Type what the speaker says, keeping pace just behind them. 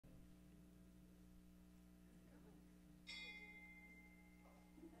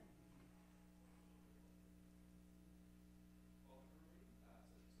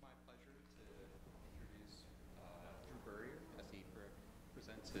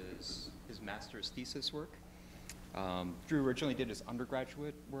Drew's master's thesis work. Drew originally did his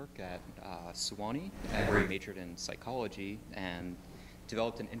undergraduate work at Sewanee, where he majored in psychology and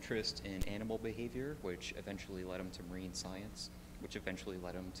developed an interest in animal behavior, which eventually led him to marine science, which eventually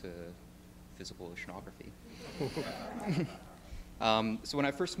led him to physical oceanography. So when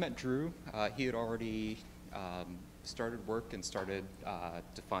I first met Drew, he had already started work and started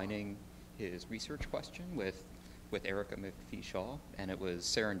defining his research question with Erica McPhee-Shaw, and it was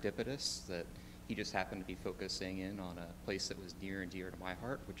serendipitous that he just happened to be focusing in on a place that was near and dear to my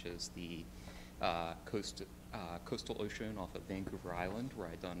heart, which is the coastal ocean off of Vancouver Island, where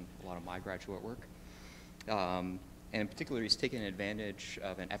I'd done a lot of my graduate work. And in particular, he's taken advantage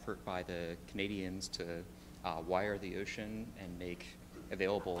of an effort by the Canadians to wire the ocean and make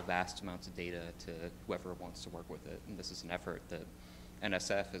available vast amounts of data to whoever wants to work with it. And this is an effort that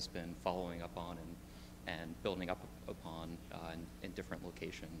NSF has been following up on and building up upon in different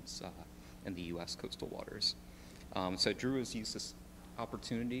locations in the U.S. coastal waters. So Drew has used this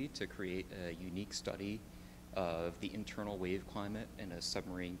opportunity to create a unique study of the internal wave climate in a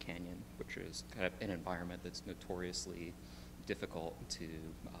submarine canyon, which is kind of an environment that's notoriously difficult to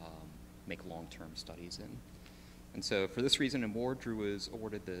make long-term studies in. And so for this reason and more, Drew was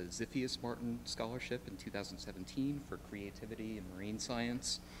awarded the Ziphius Martin Scholarship in 2017 for creativity in marine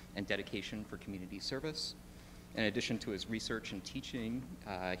science and dedication for community service. In addition to his research and teaching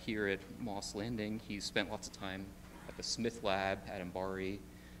here at Moss Landing, he's spent lots of time at the Smith Lab at Mbari,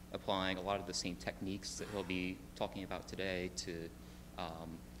 applying a lot of the same techniques that he'll be talking about today to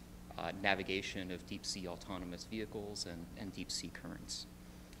navigation of deep sea autonomous vehicles and deep sea currents.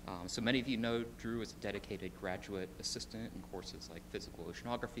 So many of you know Drew is a dedicated graduate assistant in courses like physical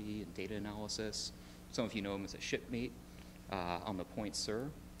oceanography and data analysis. Some of you know him as a shipmate on the Point Sur.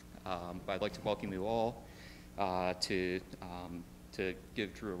 But I'd like to welcome you all to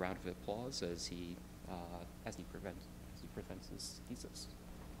give Drew a round of applause as he presents his thesis.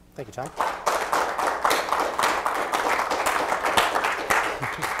 Thank you, Tom.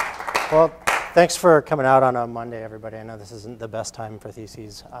 Well, thanks for coming out on a Monday, everybody. I know this isn't the best time for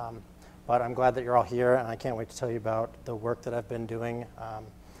theses, but I'm glad that you're all here, and I can't wait to tell you about the work that I've been doing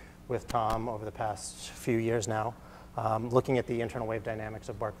with Tom over the past few years now, looking at the internal wave dynamics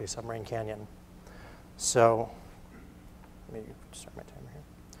of Barkley Submarine Canyon. So let me start my timer here.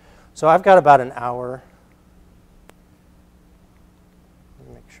 So I've got about an hour. Let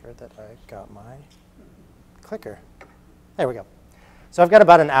me make sure that I got my clicker. There we go. So I've got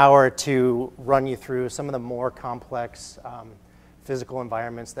about an hour to run you through some of the more complex physical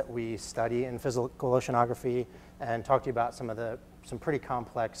environments that we study in physical oceanography and talk to you about some pretty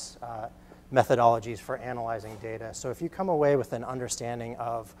complex methodologies for analyzing data. So if you come away with an understanding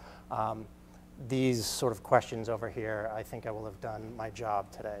of these sort of questions over here, I think I will have done my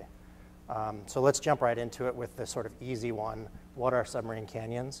job today. So let's jump right into it with the sort of easy one. What are submarine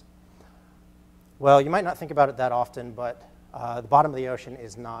canyons? Well, you might not think about it that often, but the bottom of the ocean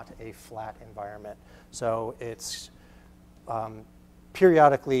is not a flat environment. So it's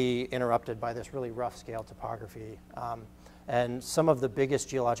periodically interrupted by this really rough scale topography. And some of the biggest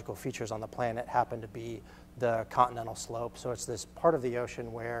geological features on the planet happen to be the continental slope. So it's this part of the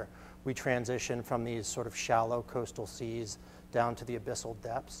ocean where we transition from these sort of shallow coastal seas down to the abyssal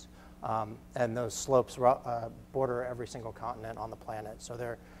depths. And those slopes border every single continent on the planet. So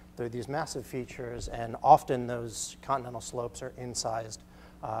they're these massive features, and often those continental slopes are incised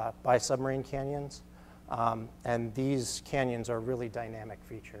by submarine canyons. And these canyons are really dynamic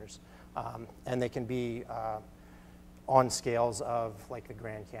features. And they can be on scales of like the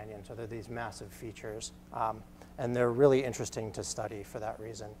Grand Canyon. So they're these massive features. And they're really interesting to study for that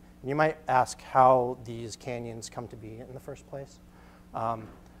reason. And you might ask how these canyons come to be in the first place.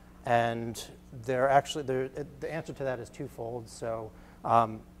 And the answer to that is twofold. So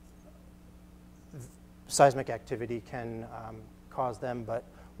seismic activity can cause them, but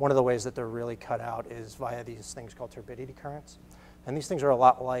one of the ways that they're really cut out is via these things called turbidity currents. And these things are a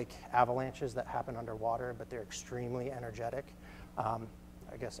lot like avalanches that happen underwater, but they're extremely energetic.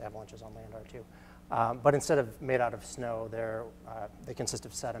 I guess avalanches on land are too. But instead of made out of snow, they consist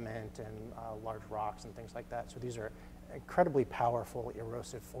of sediment and large rocks and things like that. So these are incredibly powerful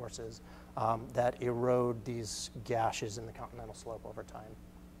erosive forces that erode these gashes in the continental slope over time.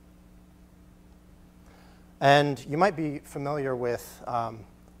 And you might be familiar with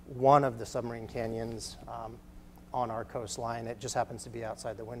one of the submarine canyons on our coastline. It just happens to be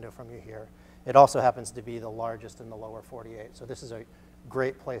outside the window from you here. It also happens to be the largest in the lower 48. So this is a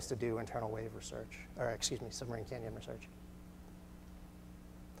great place to do internal wave research, or excuse me, submarine canyon research.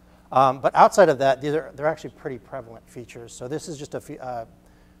 But outside of that, they're actually pretty prevalent features. So this is just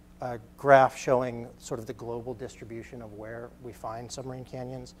a graph showing sort of the global distribution of where we find submarine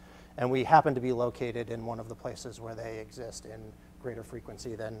canyons. And we happen to be located in one of the places where they exist in greater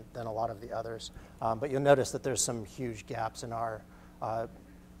frequency than a lot of the others. But you'll notice that there's some huge gaps in our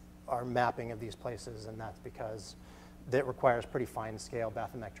mapping of these places, and that's because it requires pretty fine scale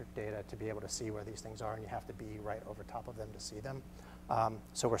bathymetric data to be able to see where these things are, and you have to be right over top of them to see them.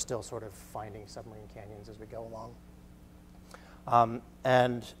 So we're still sort of finding submarine canyons as we go along.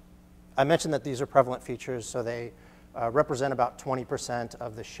 And I mentioned that these are prevalent features, so they represent about 20%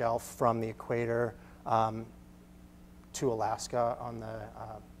 of the shelf from the equator to Alaska on the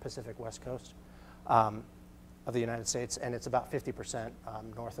Pacific West Coast of the United States, and it's about 50%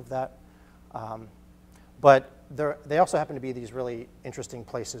 north of that. But they also happen to be these really interesting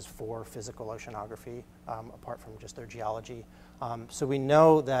places for physical oceanography, apart from just their geology. So we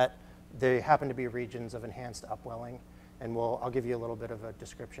know that they happen to be regions of enhanced upwelling, and I'll give you a little bit of a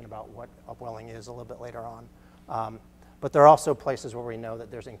description about what upwelling is a little bit later on. But there are also places where we know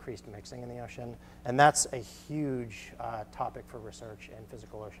that there's increased mixing in the ocean, and that's a huge topic for research in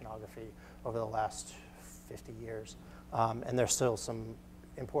physical oceanography over the last 50 years. And there's still some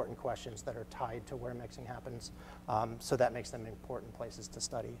important questions that are tied to where mixing happens, so that makes them important places to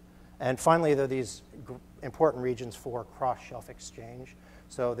study. And finally, there are these important regions for cross-shelf exchange.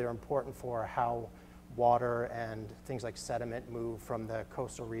 So they're important for how water and things like sediment move from the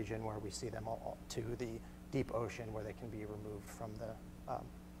coastal region where we see them all to the deep ocean where they can be removed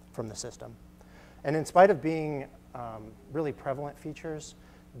from the system. And in spite of being really prevalent features,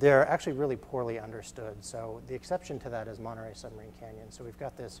 they're actually really poorly understood. So the exception to that is Monterey Submarine Canyon. So we've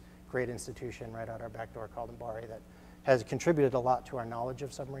got this great institution right out our back door called MBARI that has contributed a lot to our knowledge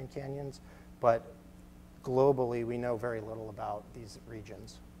of submarine canyons, but globally we know very little about these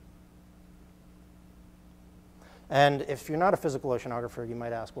regions. And if you're not a physical oceanographer, you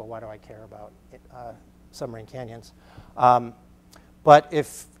might ask, well, why do I care about submarine canyons? But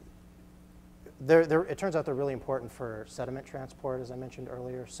if it turns out they're really important for sediment transport, as I mentioned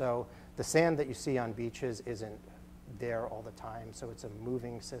earlier. So the sand that you see on beaches isn't there all the time, so it's a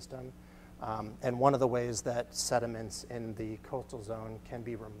moving system. And one of the ways that sediments in the coastal zone can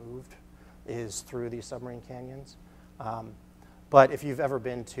be removed is through these submarine canyons. But if you've ever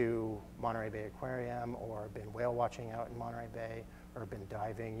been to Monterey Bay Aquarium or been whale watching out in Monterey Bay or been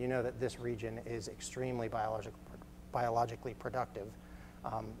diving, you know that this region is extremely biologically productive.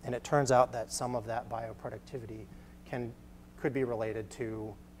 And it turns out that some of that bioproductivity could be related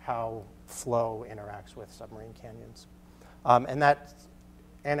to how flow interacts with submarine canyons. And that,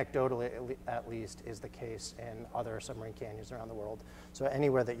 anecdotally at least, is the case in other submarine canyons around the world. So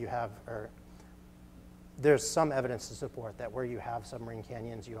anywhere that you have, there's some evidence to support that where you have submarine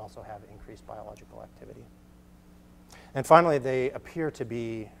canyons, you also have increased biological activity. And finally, they appear to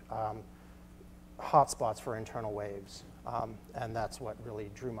be hotspots for internal waves. And that's what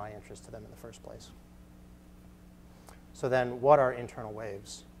really drew my interest to them in the first place. So then, what are internal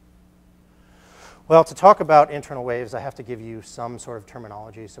waves? Well, to talk about internal waves, I have to give you some sort of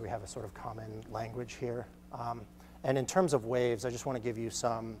terminology, so we have a sort of common language here. And in terms of waves, I just want to give you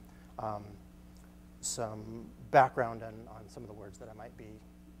some background on some of the words that I might be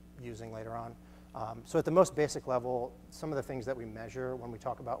using later on. So at the most basic level, some of the things that we measure when we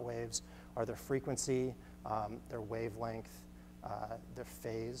talk about waves are their frequency, their wavelength, their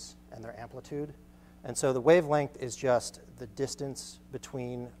phase, and their amplitude. And so the wavelength is just the distance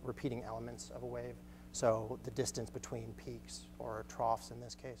between repeating elements of a wave, so the distance between peaks or troughs in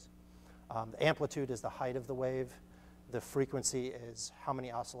this case. The amplitude is the height of the wave. The frequency is how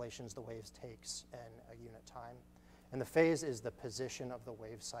many oscillations the wave takes in a unit time. And the phase is the position of the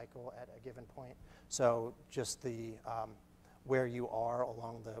wave cycle at a given point. So just the where you are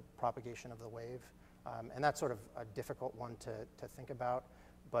along the propagation of the wave. And that's sort of a difficult one to think about.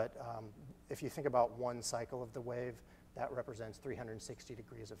 But if you think about one cycle of the wave, that represents 360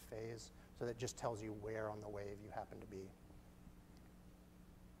 degrees of phase. So that just tells you where on the wave you happen to be.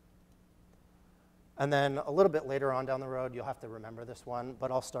 And then a little bit later on down the road, you'll have to remember this one,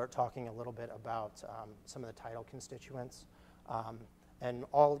 but I'll start talking a little bit about some of the tidal constituents. And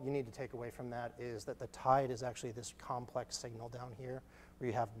all you need to take away from that is that the tide is actually this complex signal down here where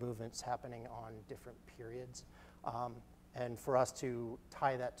you have movements happening on different periods. And for us to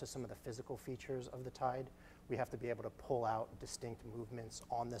tie that to some of the physical features of the tide, we have to be able to pull out distinct movements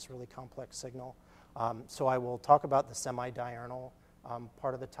on this really complex signal. So I will talk about the semi-diurnal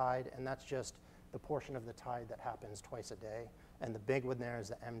part of the tide, and that's just the portion of the tide that happens twice a day. And the big one there is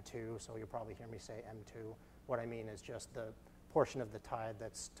the M2, so you'll probably hear me say M2. What I mean is just the portion of the tide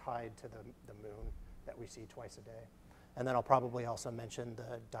that's tied to the moon that we see twice a day. And then I'll probably also mention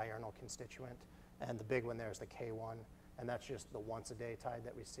the diurnal constituent. And the big one there is the K1. And that's just the once-a-day tide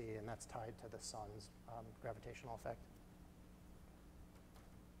that we see, and that's tied to the sun's gravitational effect.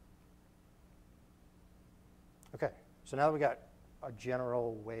 Okay, so now that we got a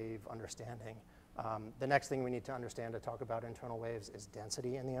general wave understanding, the next thing we need to understand to talk about internal waves is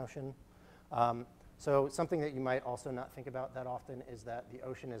density in the ocean. So something that you might also not think about that often is that the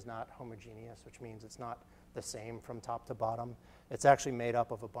ocean is not homogeneous, which means it's not the same from top to bottom. It's actually made up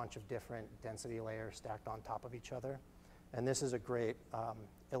of a bunch of different density layers stacked on top of each other. And this is a great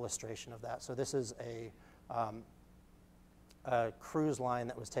illustration of that. So this is a cruise line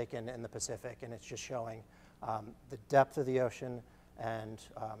that was taken in the Pacific, and it's just showing the depth of the ocean and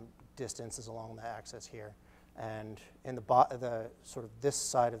distances along the axis here. And in the sort of this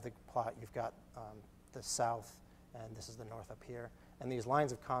side of the plot, you've got the south, and this is the north up here. And these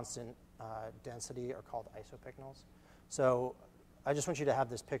lines of constant density are called isopycnals. So I just want you to have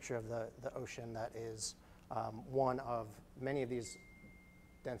this picture of the ocean that is one of many of these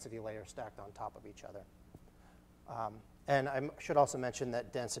density layers stacked on top of each other. And I should also mention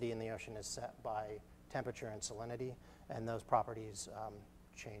that density in the ocean is set by temperature and salinity, and those properties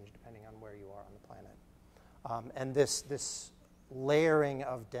change depending on where you are on the planet. And this layering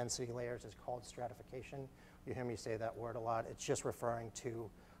of density layers is called stratification. You hear me say that word a lot. It's just referring to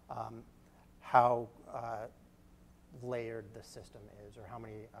how layered the system is, or how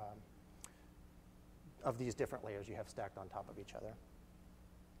many of these different layers you have stacked on top of each other.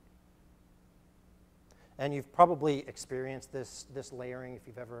 And you've probably experienced this layering if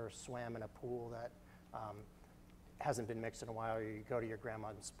you've ever swam in a pool that hasn't been mixed in a while, or you go to your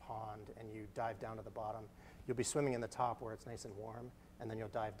grandma's pond and you dive down to the bottom. You'll be swimming in the top where it's nice and warm, and then you'll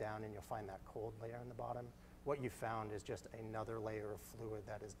dive down and you'll find that cold layer in the bottom. What you found is just another layer of fluid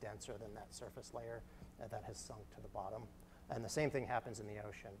that is denser than that surface layer that has sunk to the bottom. And the same thing happens in the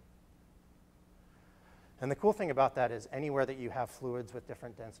ocean. And the cool thing about that is anywhere that you have fluids with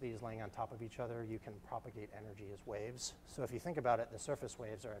different densities laying on top of each other, you can propagate energy as waves. So if you think about it, the surface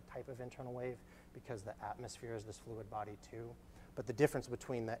waves are a type of internal wave because the atmosphere is this fluid body too. But the difference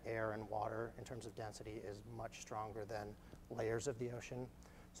between the air and water in terms of density is much stronger than layers of the ocean.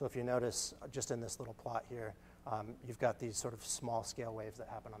 So if you notice just in this little plot here, you've got these sort of small scale waves that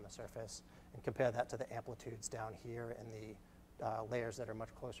happen on the surface, and compare that to the amplitudes down here in the layers that are much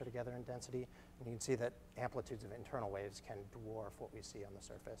closer together in density, and you can see that amplitudes of internal waves can dwarf what we see on the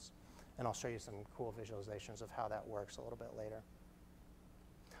surface. And I'll show you some cool visualizations of how that works a little bit later.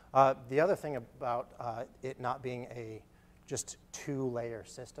 The other thing about it not being a just two-layer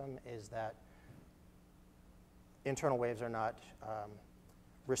system is that internal waves are not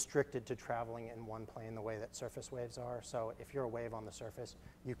restricted to traveling in one plane the way that surface waves are. So if you're a wave on the surface,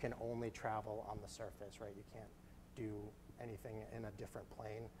 you can only travel on the surface, right? You can't do anything in a different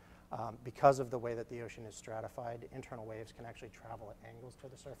plane. Because of the way that the ocean is stratified, internal waves can actually travel at angles to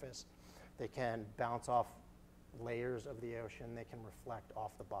the surface. They can bounce off layers of the ocean. They can reflect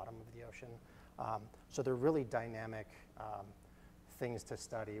off the bottom of the ocean. So they're really dynamic things to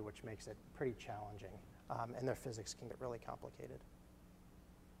study, which makes it pretty challenging. And their physics can get really complicated.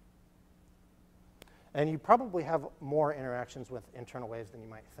 And you probably have more interactions with internal waves than you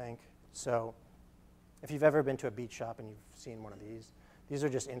might think. So if you've ever been to a beach shop and you've seen one of these are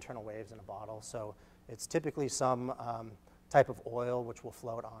just internal waves in a bottle. So it's typically some type of oil which will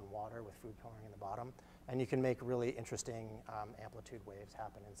float on water with food coloring in the bottom. And you can make really interesting amplitude waves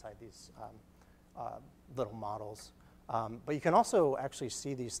happen inside these little models. But you can also actually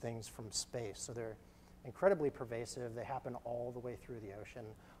see these things from space. So they're incredibly pervasive. They happen all the way through the ocean.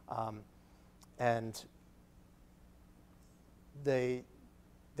 And they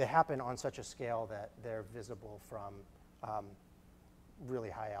happen on such a scale that they're visible from really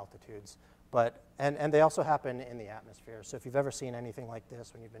high altitudes. And they also happen in the atmosphere. So if you've ever seen anything like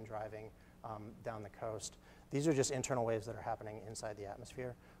this when you've been driving down the coast, these are just internal waves that are happening inside the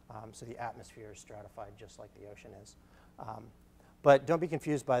atmosphere. So the atmosphere is stratified just like the ocean is. But don't be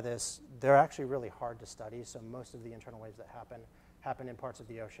confused by this. They're actually really hard to study. So most of the internal waves that happen in parts of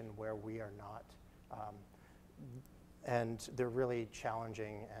the ocean where we are not. And they're really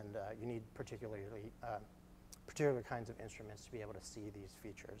challenging, and you need particular kinds of instruments to be able to see these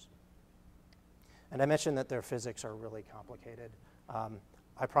features. And I mentioned that their physics are really complicated.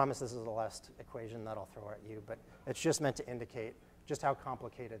 I promise this is the last equation that I'll throw at you, but it's just meant to indicate just how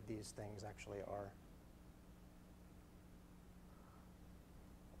complicated these things actually are.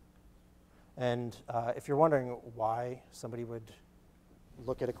 And if you're wondering why somebody would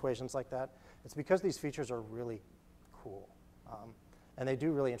look at equations like that, it's because these features are really cool. And they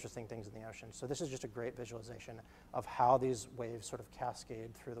do really interesting things in the ocean. So this is just a great visualization of how these waves sort of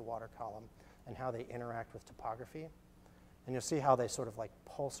cascade through the water column and how they interact with topography. And you'll see how they sort of like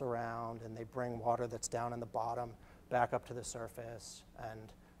pulse around and they bring water that's down in the bottom back up to the surface.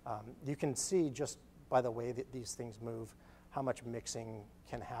 And you can see just by the way that these things move how much mixing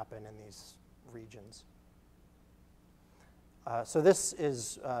can happen in these regions. So this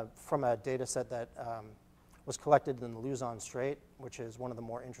is from a data set that was collected in the Luzon Strait, which is one of the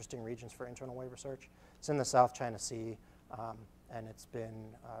more interesting regions for internal wave research. It's in the South China Sea, and it's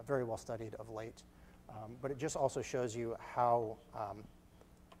been very well studied of late. But it just also shows you how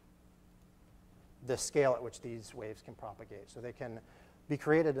the scale at which these waves can propagate. So they can be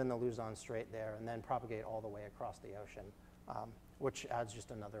created in the Luzon Strait there and then propagate all the way across the ocean, which adds just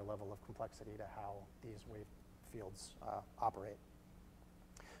another level of complexity to how these wave fields operate.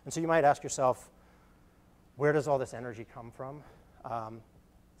 And so you might ask yourself, where does all this energy come from?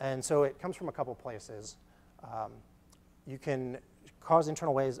 And so it comes from a couple places. You can cause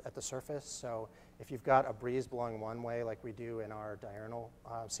internal waves at the surface. So if you've got a breeze blowing one way, like we do in our diurnal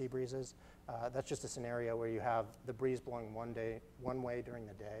sea breezes, that's just a scenario where you have the breeze blowing one way during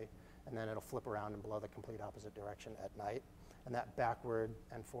the day, and then it'll flip around and blow the complete opposite direction at night. And that back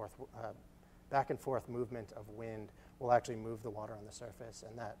and forth movement of wind will actually move the water on the surface,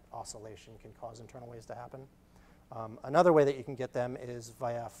 and that oscillation can cause internal waves to happen. Another way that you can get them is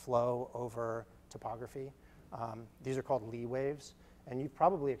via flow over topography. These are called lee waves, and you've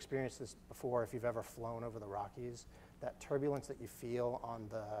probably experienced this before if you've ever flown over the Rockies. That turbulence that you feel on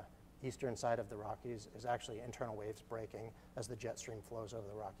the eastern side of the Rockies is actually internal waves breaking as the jet stream flows over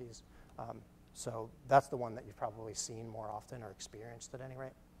the Rockies. So that's the one that you've probably seen more often or experienced at any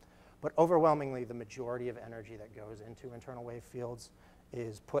rate. But overwhelmingly, the majority of energy that goes into internal wave fields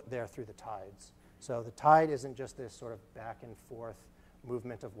is put there through the tides. So the tide isn't just this sort of back and forth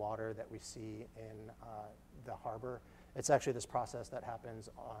movement of water that we see in the harbor. It's actually this process that happens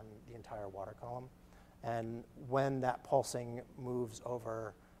on the entire water column. And when that pulsing moves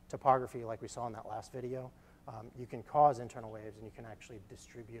over topography, like we saw in that last video, you can cause internal waves, and you can actually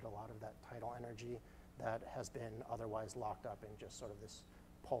distribute a lot of that tidal energy that has been otherwise locked up in just sort of this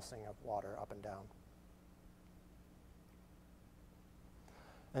pulsing of water up and down.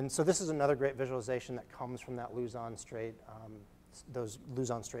 And so this is another great visualization that comes from that Luzon Strait, those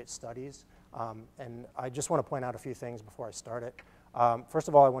Luzon Strait studies. And I just want to point out a few things before I start it. First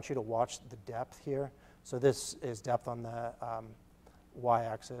of all, I want you to watch the depth here. So this is depth on the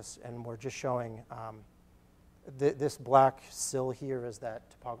y-axis, and we're just showing this black sill here is that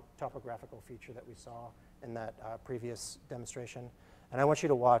topographical feature that we saw in that previous demonstration. And I want you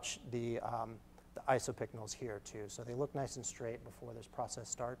to watch the isopycnals here too. So they look nice and straight before this process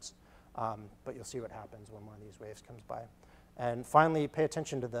starts, but you'll see what happens when one of these waves comes by. And finally, pay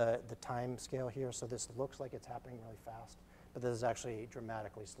attention to the time scale here. So this looks like it's happening really fast, but this is actually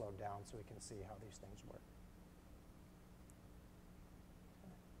dramatically slowed down so we can see how these things work.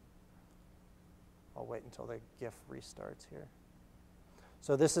 I'll wait until the GIF restarts here.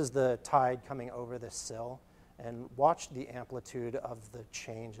 So this is the tide coming over this sill, and watch the amplitude of the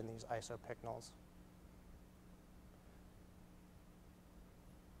change in these isopycnals.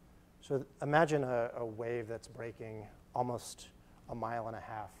 So imagine a wave that's breaking almost 1.5 miles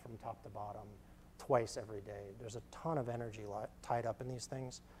from top to bottom twice every day. There's a ton of energy tied up in these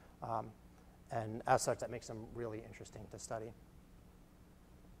things, and as such, that makes them really interesting to study.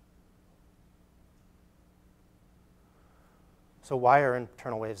 So why are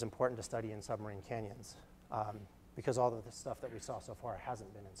internal waves important to study in submarine canyons? Because all of the stuff that we saw so far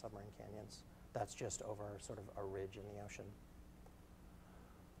hasn't been in submarine canyons. That's just over sort of a ridge in the ocean.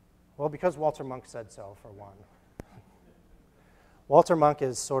 Well, because Walter Munk said so, for one. Walter Munk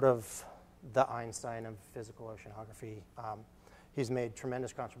is sort of the Einstein of physical oceanography. He's made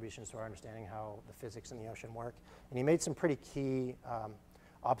tremendous contributions to our understanding how the physics in the ocean work. And he made some pretty key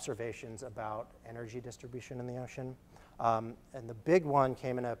observations about energy distribution in the ocean. And the big one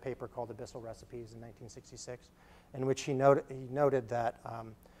came in a paper called Abyssal Recipes in 1966, in which he noted that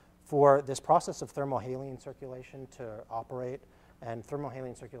for this process of thermohaline circulation to operate, and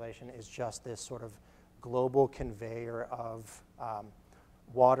thermohaline circulation is just this sort of global conveyor of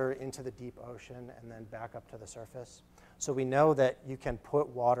water into the deep ocean and then back up to the surface. So we know that you can put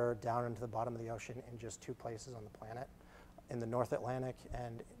water down into the bottom of the ocean in just 2 places on the planet, in the North Atlantic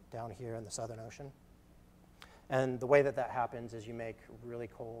and down here in the Southern Ocean. And the way that that happens is you make really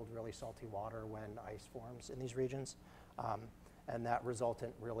cold, really salty water when ice forms in these regions. And that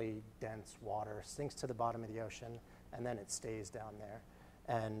resultant really dense water sinks to the bottom of the ocean, and then it stays down there.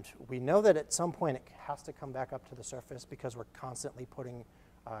 And we know that at some point it has to come back up to the surface because we're constantly putting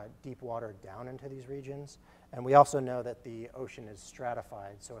deep water down into these regions. And we also know that the ocean is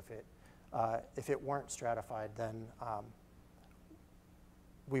stratified, so if it weren't stratified, then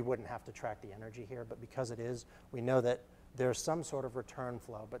we wouldn't have to track the energy here. But because it is, we know that there's some sort of return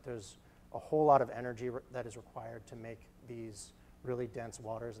flow, but there's a whole lot of energy that is required to make these really dense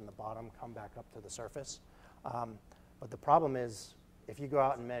waters in the bottom come back up to the surface. But the problem is, if you go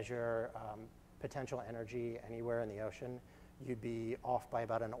out and measure potential energy anywhere in the ocean, you'd be off by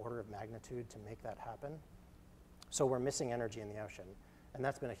about an order of magnitude to make that happen. So we're missing energy in the ocean. And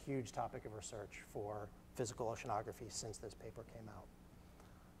that's been a huge topic of research for physical oceanography since this paper came out.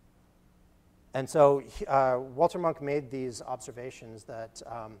 And so Walter Munk made these observations that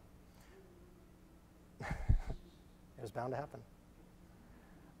it was bound to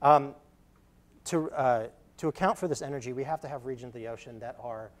happen. To account for this energy, we have to have regions of the ocean that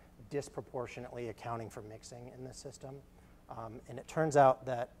are disproportionately accounting for mixing in this system. And it turns out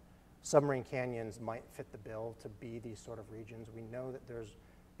that submarine canyons might fit the bill to be these sort of regions. We know that there's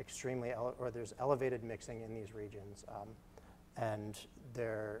there's elevated mixing in these regions, and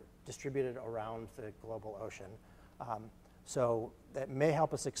they're distributed around the global ocean. So that may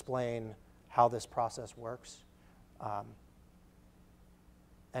help us explain how this process works.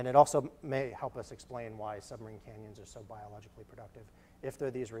 And it also may help us explain why submarine canyons are so biologically productive. If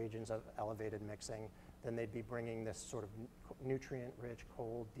they're these regions of elevated mixing, then they'd be bringing this sort of nutrient-rich,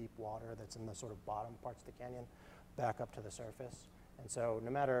 cold, deep water that's in the sort of bottom parts of the canyon back up to the surface. And so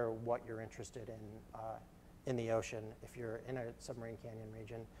no matter what you're interested in the ocean, if you're in a submarine canyon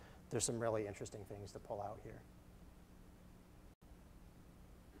region, there's some really interesting things to pull out here.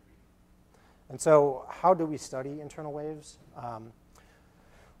 And so how do we study internal waves?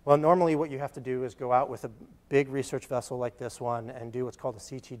 Well, normally what you have to do is go out with a big research vessel like this one and do what's called a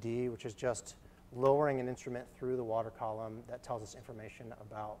CTD, which is just lowering an instrument through the water column that tells us information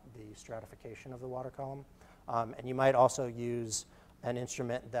about the stratification of the water column. And you might also use an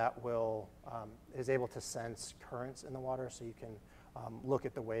instrument that is able to sense currents in the water, so you can look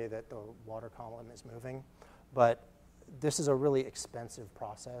at the way that the water column is moving. But this is a really expensive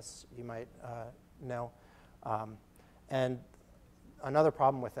process, you might know. And another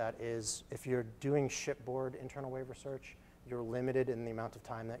problem with that is if you're doing shipboard internal wave research, you're limited in the amount of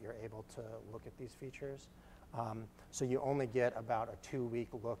time that you're able to look at these features. So you only get about a 2-week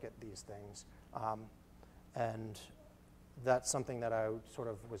look at these things. And that's something that I sort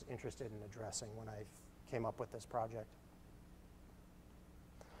of was interested in addressing when I came up with this project.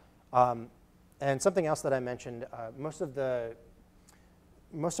 And something else that I mentioned, most of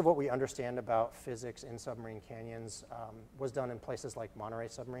what we understand about physics in submarine canyons was done in places like Monterey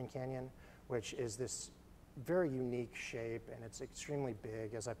Submarine Canyon, which is this very unique shape, and it's extremely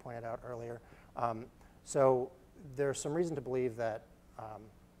big, as I pointed out earlier. So there's some reason to believe that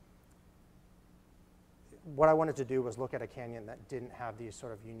what I wanted to do was look at a canyon that didn't have these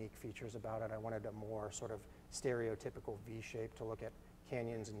sort of unique features about it. I wanted a more sort of stereotypical V shape to look at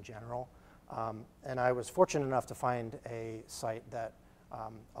canyons in general. And I was fortunate enough to find a site that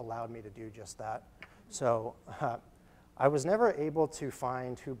allowed me to do just that. So I was never able to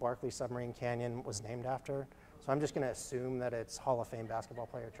find who Barkley Submarine Canyon was named after. So I'm just going to assume that it's Hall of Fame basketball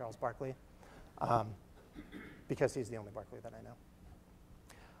player Charles Barkley, because he's the only Barkley that I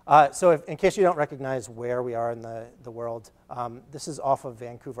know. So in case you don't recognize where we are in the world, this is off of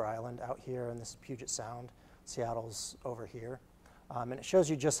Vancouver Island out here, and this is Puget Sound. Seattle's over here. And it shows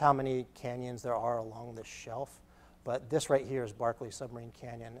you just how many canyons there are along this shelf. But this right here is Barkley Submarine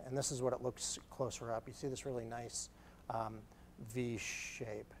Canyon, and this is what it looks closer up. You see this really nice V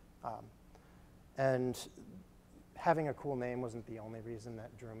shape. And having a cool name wasn't the only reason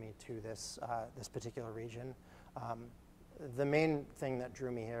that drew me to this particular region. The main thing that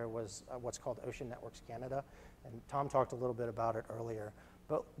drew me here was what's called Ocean Networks Canada, and Tom talked a little bit about it earlier.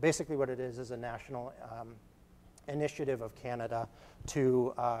 But basically what it is a national initiative of Canada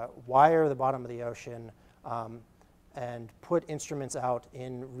to wire the bottom of the ocean and put instruments out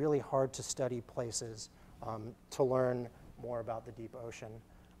in really hard to study places to learn more about the deep ocean.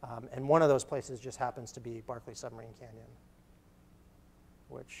 And one of those places just happens to be Barkley Submarine Canyon,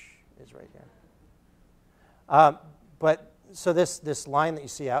 which is right here. So this line that you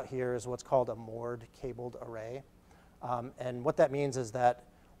see out here is what's called a moored cabled array. And what that means is that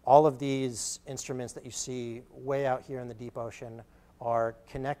all of these instruments that you see way out here in the deep ocean are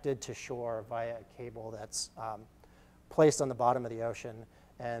connected to shore via a cable that's placed on the bottom of the ocean.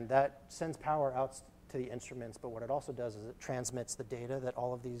 And that sends power out to the instruments, but what it also does is it transmits the data that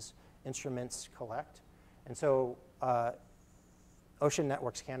all of these instruments collect. And so Ocean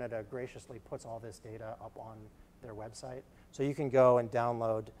Networks Canada graciously puts all this data up on their website. So you can go and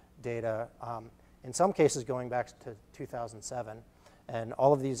download data, in some cases going back to 2007. And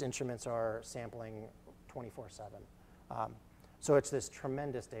all of these instruments are sampling 24/7. So it's this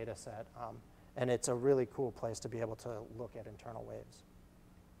tremendous data set. And it's a really cool place to be able to look at internal waves.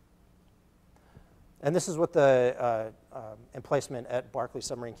 And this is what the emplacement at Barkley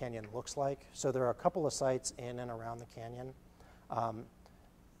Submarine Canyon looks like. So there are a couple of sites in and around the canyon.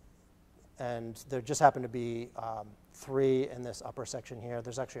 And there just happen to be 3 in this upper section here.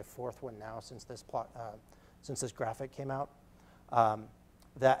 There's actually a 4th one now since this graphic came out,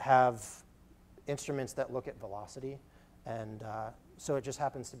 that have instruments that look at velocity. And so it just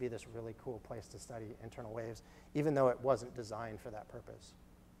happens to be this really cool place to study internal waves, even though it wasn't designed for that purpose.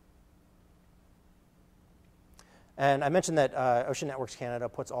 And I mentioned that Ocean Networks Canada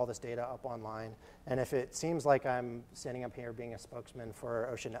puts all this data up online. And if it seems like I'm standing up here being a spokesman for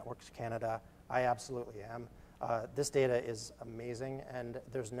Ocean Networks Canada, I absolutely am. This data is amazing, and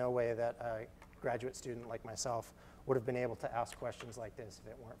there's no way that a graduate student like myself would have been able to ask questions like this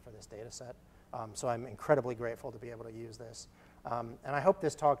if it weren't for this data set. So I'm incredibly grateful to be able to use this. And I hope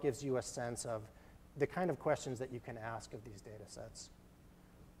this talk gives you a sense of the kind of questions that you can ask of these data sets.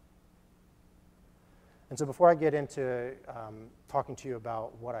 And so before I get into talking to you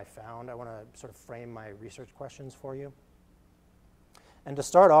about what I found, I want to sort of frame my research questions for you. And to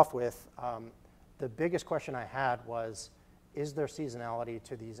start off with, the biggest question I had was, is there seasonality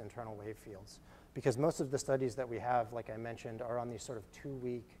to these internal wave fields? Because most of the studies that we have, like I mentioned, are on these sort of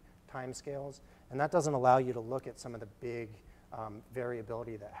 2-week timescales, and that doesn't allow you to look at some of the big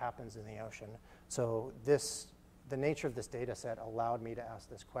variability that happens in the ocean. So the nature of this data set allowed me to ask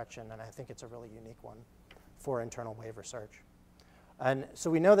this question, and I think it's a really unique one for internal wave research. And so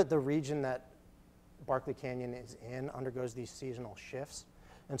we know that the region that Barkley Canyon is in undergoes these seasonal shifts.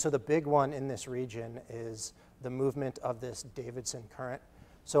 And so the big one in this region is the movement of this Davidson current.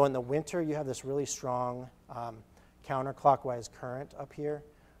 So in the winter, you have this really strong counterclockwise current up here.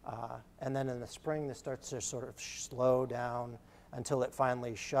 And then in the spring, this starts to sort of slow down until it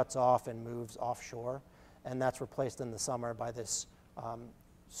finally shuts off and moves offshore. And that's replaced in the summer by this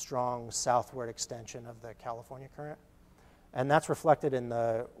strong southward extension of the California current. And that's reflected in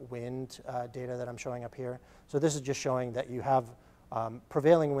the wind data that I'm showing up here. So this is just showing that you have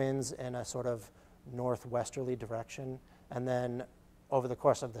prevailing winds in a sort of northwesterly direction. And then over the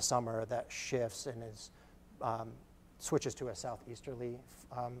course of the summer, that shifts and switches to a southeasterly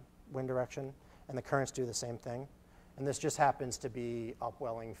wind direction. And the currents do the same thing. And this just happens to be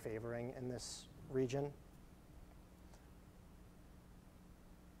upwelling favoring in this region.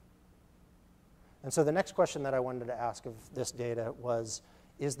 And so the next question that I wanted to ask of this data was,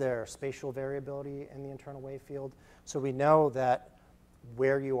 is there spatial variability in the internal wave field? So we know that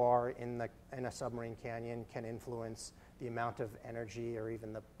where you are in a submarine canyon can influence the amount of energy or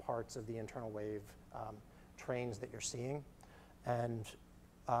even the parts of the internal wave trains that you're seeing. And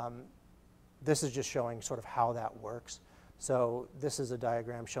this is just showing sort of how that works. So this is a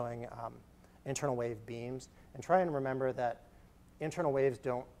diagram showing internal wave beams. And try and remember that internal waves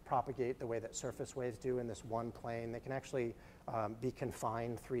don't propagate the way that surface waves do in this one plane. They can actually be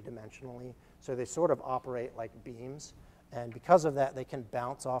confined 3-dimensionally. So they sort of operate like beams. And because of that, they can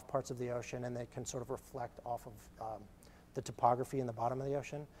bounce off parts of the ocean, and they can sort of reflect off of the topography in the bottom of the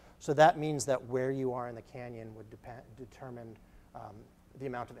ocean. So that means that where you are in the canyon would determine the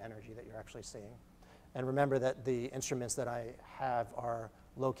amount of energy that you're actually seeing. And remember that the instruments that I have are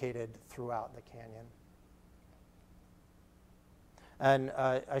located throughout the canyon. And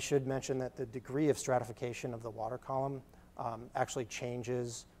I should mention that the degree of stratification of the water column actually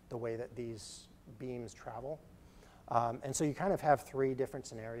changes the way that these beams travel. And so you kind of have 3 different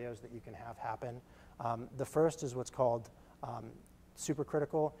scenarios that you can have happen. The first is what's called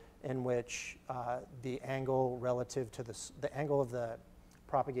supercritical, in which the angle relative to the angle of the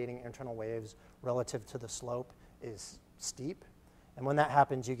propagating internal waves relative to the slope is steep. And when that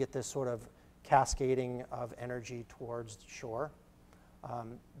happens, you get this sort of cascading of energy towards shore.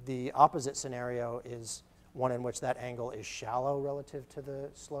 The opposite scenario is one in which that angle is shallow relative to the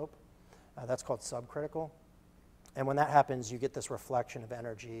slope. That's called subcritical. And when that happens, you get this reflection of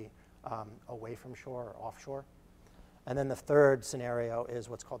energy away from shore or offshore. And then the third scenario is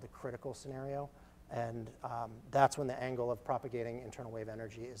what's called the critical scenario. And that's when the angle of propagating internal wave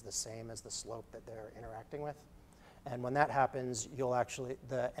energy is the same as the slope that they're interacting with. And when that happens,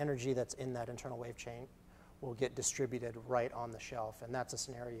 the energy that's in that internal wave chain will get distributed right on the shelf. And that's a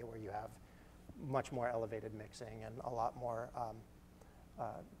scenario where you have much more elevated mixing and a lot more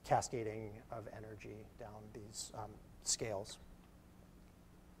cascading of energy down these scales.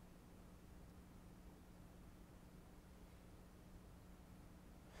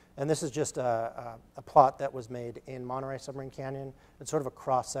 And this is just a plot that was made in Monterey Submarine Canyon. It's sort of a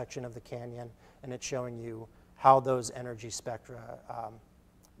cross-section of the canyon, and it's showing you how those energy spectra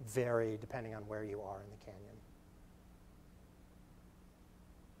vary depending on where you are in the canyon.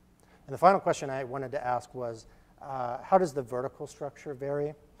 And the final question I wanted to ask was, how does the vertical structure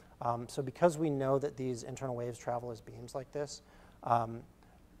vary? So because we know that these internal waves travel as beams like this,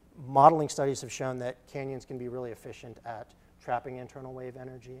 modeling studies have shown that canyons can be really efficient at trapping internal wave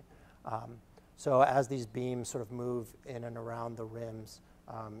energy. So as these beams sort of move in and around the rims,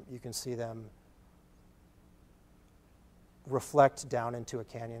 you can see them reflect down into a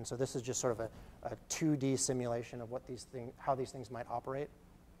canyon. So this is just sort of a 2D simulation of what how these things might operate.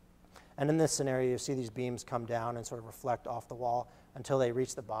 And in this scenario, you see these beams come down and sort of reflect off the wall until they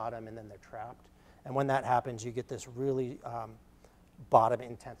reach the bottom, and then they're trapped. And when that happens, you get this really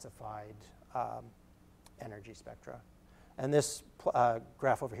bottom-intensified energy spectra. And this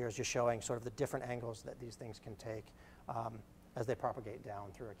graph over here is just showing sort of the different angles that these things can take as they propagate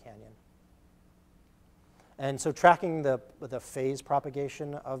down through a canyon. And so tracking the phase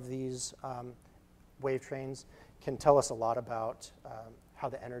propagation of these wave trains can tell us a lot about how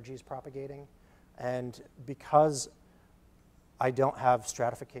the energy is propagating. And because I don't have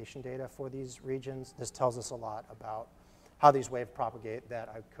stratification data for these regions, this tells us a lot about how these waves propagate that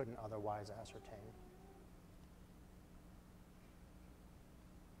I couldn't otherwise ascertain.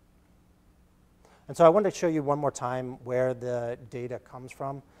 And so I wanted to show you one more time where the data comes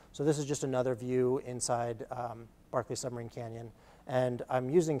from. So this is just another view inside Barkley Submarine Canyon. And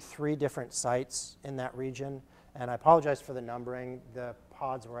I'm using 3 different sites in that region. And I apologize for the numbering. The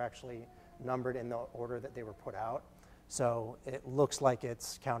pods were actually numbered in the order that they were put out. So it looks like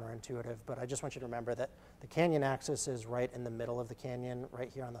it's counterintuitive, but I just want you to remember that the canyon axis is right in the middle of the canyon, right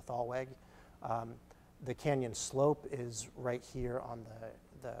here on the Thalweg. The canyon slope is right here on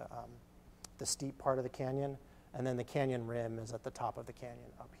the steep part of the canyon, and then the canyon rim is at the top of the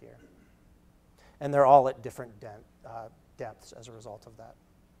canyon up here. And they're all at different depths as a result of that.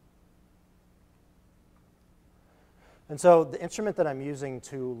 And so the instrument that I'm using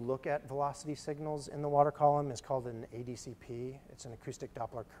to look at velocity signals in the water column is called an ADCP. It's an acoustic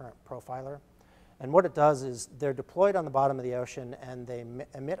Doppler current profiler. And what it does is they're deployed on the bottom of the ocean, and they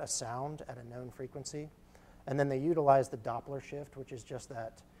emit a sound at a known frequency. And then they utilize the Doppler shift, which is just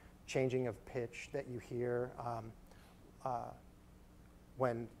that changing of pitch that you hear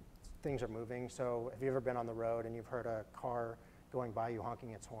when things are moving. So have you ever been on the road and you've heard a car going by you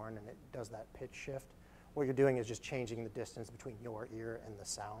honking its horn, and it does that pitch shift? What you're doing is just changing the distance between your ear and the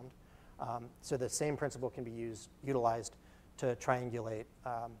sound. So the same principle can be utilized to triangulate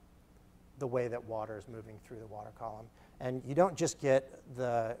the way that water is moving through the water column. And you don't just get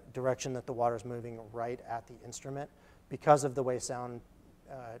the direction that the water is moving right at the instrument. Because of the way sound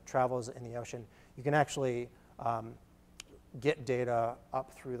travels in the ocean, you can actually get data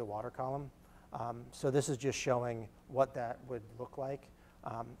up through the water column. So this is just showing what that would look like.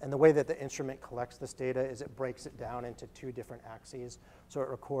 And the way that the instrument collects this data is it breaks it down into 2 different axes. So it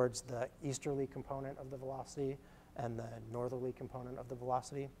records the easterly component of the velocity and the northerly component of the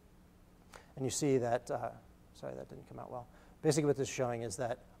velocity. And you see that, sorry, that didn't come out well. Basically what this is showing is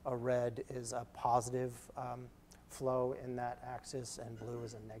that a red is a positive flow in that axis, and blue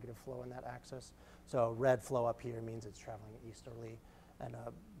is a negative flow in that axis. So red flow up here means it's traveling easterly, and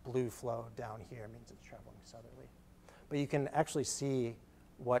a blue flow down here means it's traveling southerly. But you can actually see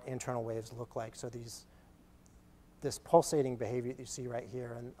what internal waves look like. So this pulsating behavior that you see right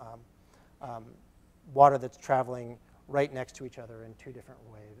here, and water that's traveling right next to each other in 2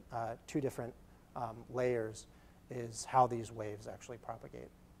 different layers, is how these waves actually propagate.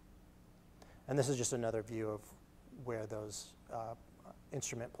 And this is just another view of where those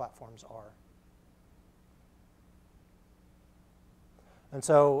instrument platforms are. And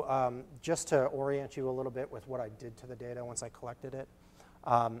so just to orient you a little bit with what I did to the data once I collected it.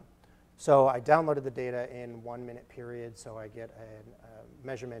 So I downloaded the data in 1-minute periods, so I get a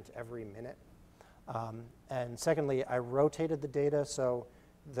measurement every minute. And secondly, I rotated the data, so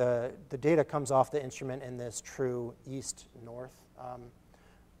the data comes off the instrument in this true east-north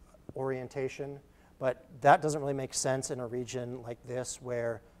orientation. But that doesn't really make sense in a region like this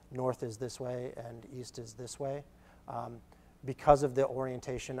where north is this way and east is this way. Because of the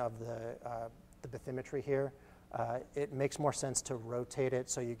orientation of the bathymetry here, it makes more sense to rotate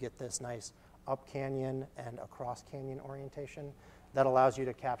it so you get this nice up canyon and across canyon orientation. That allows you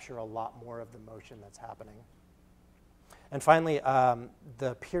to capture a lot more of the motion that's happening. And finally,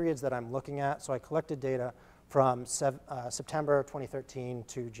 the periods that I'm looking at, so I collected data from September of 2013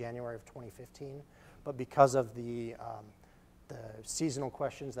 to January of 2015. But because of the the seasonal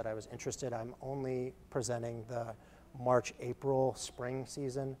questions that I was interested, I'm only presenting the March, April spring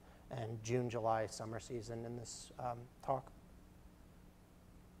season and June, July summer season in this talk.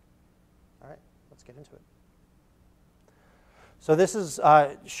 All right, let's get into it. So this is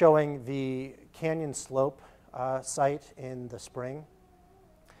showing the canyon slope site in the spring.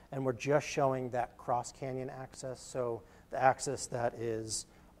 And we're just showing that cross canyon axis, so the axis that is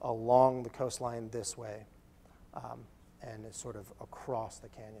along the coastline this way and is sort of across the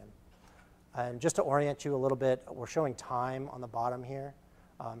canyon. And just to orient you a little bit, we're showing time on the bottom here.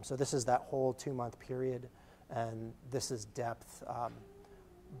 So this is that whole 2-month period, and this is depth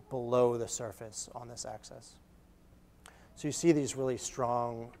below the surface on this axis. So you see these really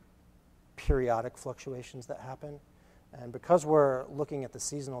strong periodic fluctuations that happen. And because we're looking at the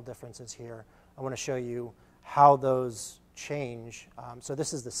seasonal differences here, I want to show you how those change. So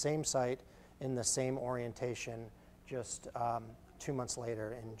this is the same site in the same orientation just 2 months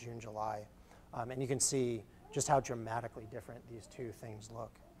later in June, July. And you can see just how dramatically different these two things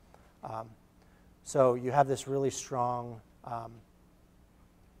look. So you have this really strong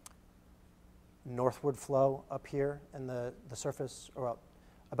northward flow up here in the surface, or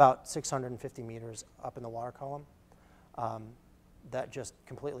about 650 meters up in the water column. That just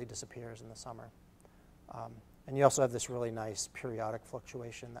completely disappears in the summer. And you also have this really nice periodic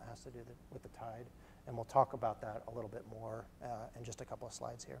fluctuation that has to do with the tide. And we'll talk about that a little bit more in just a couple of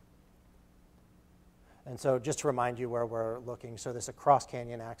slides here. And so just to remind you where we're looking, so this across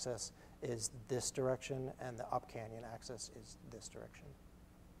canyon axis is this direction, and the up canyon axis is this direction.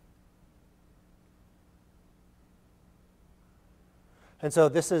 And so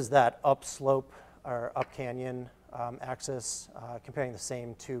this is that upslope or up canyon axis, comparing the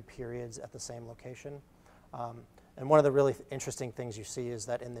same two periods at the same location. And one of the really interesting things you see is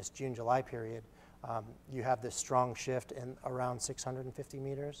that in this June-July period, you have this strong shift in around 650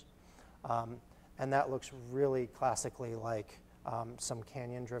 meters. And that looks really classically like some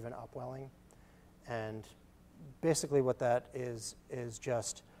canyon-driven upwelling. And basically what that is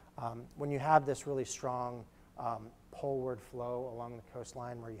just when you have this really strong poleward flow along the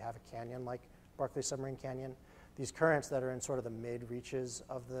coastline where you have a canyon like Barkley Submarine Canyon, these currents that are in sort of the mid-reaches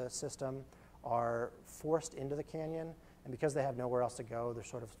of the system are forced into the canyon, and because they have nowhere else to go, they're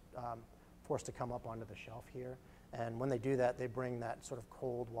sort of forced to come up onto the shelf here. And when they do that, they bring that sort of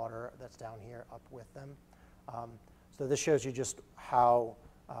cold water that's down here up with them. So this shows you just how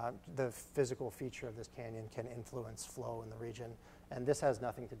the physical feature of this canyon can influence flow in the region. And this has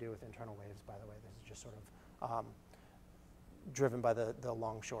nothing to do with internal waves, by the way. This is just sort of driven by the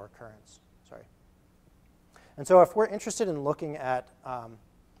longshore currents. Sorry. And so if we're interested in looking at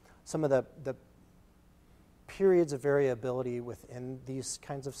some of the periods of variability within these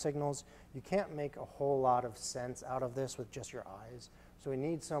kinds of signals, you can't make a whole lot of sense out of this with just your eyes. So we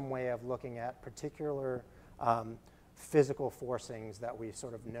need some way of looking at particular physical forcings that we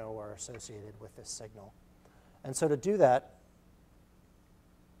sort of know are associated with this signal. And so to do that,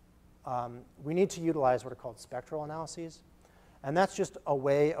 we need to utilize what are called spectral analyses. And that's just a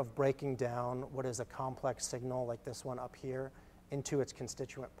way of breaking down what is a complex signal like this one up here into its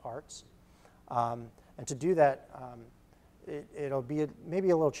constituent parts. And to do that, it'll be maybe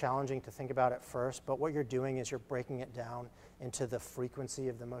a little challenging to think about at first, but what you're doing is you're breaking it down into the frequency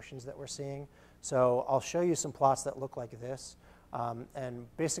of the motions that we're seeing. So I'll show you some plots that look like this. And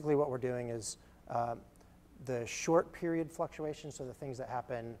basically what we're doing is the short period fluctuations, so the things that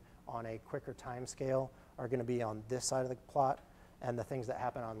happen on a quicker time scale, are going to be on this side of the plot, and the things that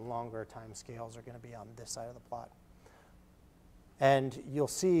happen on longer time scales are going to be on this side of the plot. And you'll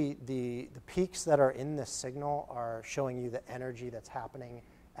see the peaks that are in this signal are showing you the energy that's happening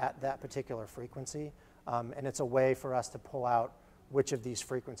at that particular frequency. And it's a way for us to pull out which of these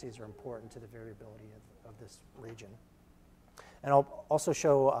frequencies are important to the variability of this region. And I'll also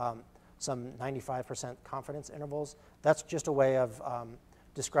show some 95% confidence intervals. That's just a way of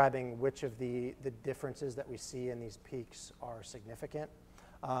describing which of the differences that we see in these peaks are significant.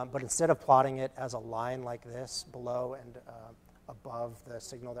 But instead of plotting it as a line like this below and above the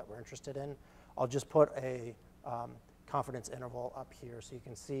signal that we're interested in, I'll just put a confidence interval up here so you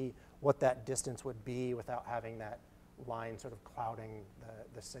can see what that distance would be without having that line sort of clouding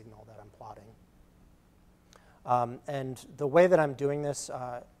the signal that I'm plotting. And the way that I'm doing this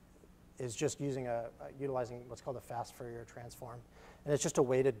is just utilizing what's called a fast Fourier transform. And it's just a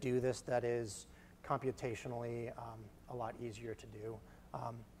way to do this that is computationally a lot easier to do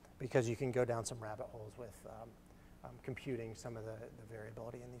because you can go down some rabbit holes with computing some of the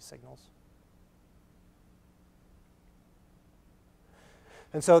variability in these signals.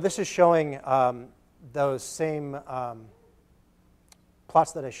 And so this is showing those same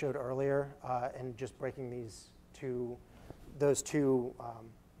plots that I showed earlier, and just breaking those two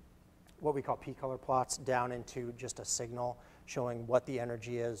what we call P-color plots down into just a signal showing what the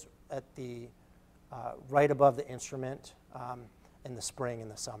energy is at the right above the instrument in the spring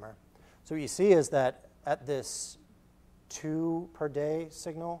and the summer. So what you see is that at this 2 per day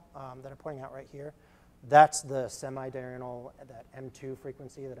signal that I'm pointing out right here, that's the semi-diurnal, that M2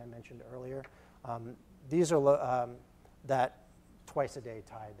 frequency that I mentioned earlier. These are that twice a day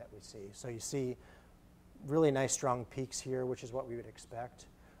tide that we see. So you see really nice strong peaks here, which is what we would expect.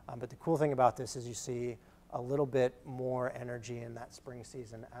 But the cool thing about this is you see a little bit more energy in that spring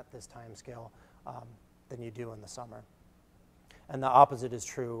season at this time scale than you do in the summer. And the opposite is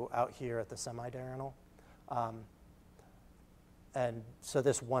true out here at the semi-diurnal. And so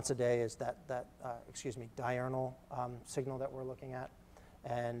this once a day is that diurnal signal that we're looking at.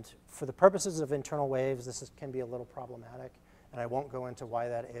 And for the purposes of internal waves, can be a little problematic, and I won't go into why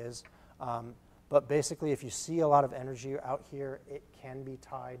that is. But basically, if you see a lot of energy out here, it can be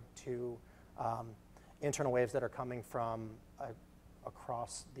tied to internal waves that are coming from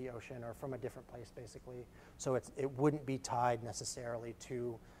across the ocean or from a different place, basically. So it wouldn't be tied necessarily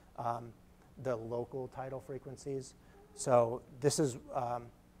to the local tidal frequencies. So this is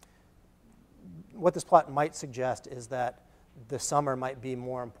what this plot might suggest is that the summer might be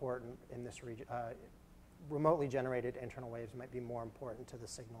more important in this region. Remotely generated internal waves might be more important to the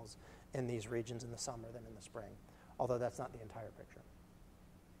signals in these regions in the summer than in the spring, although that's not the entire picture.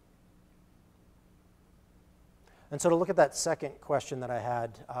 And so to look at that second question that I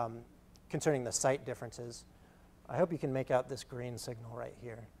had concerning the site differences, I hope you can make out this green signal right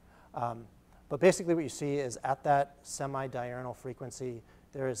here. But basically what you see is at that semi-diurnal frequency,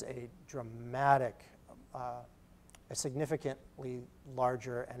 there is a dramatic, a significantly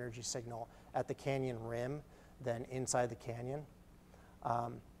larger energy signal at the canyon rim than inside the canyon.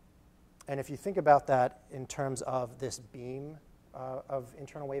 And if you think about that in terms of this beam of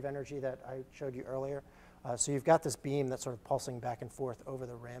internal wave energy that I showed you earlier, so you've got this beam that's sort of pulsing back and forth over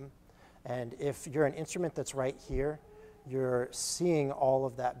the rim. And if you're an instrument that's right here, you're seeing all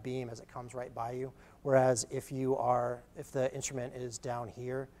of that beam as it comes right by you. Whereas if the instrument is down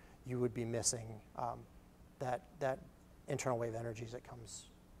here, you would be missing that internal wave energy as it comes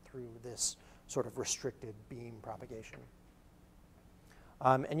through this sort of restricted beam propagation.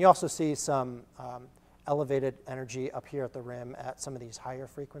 And you also see some elevated energy up here at the rim at some of these higher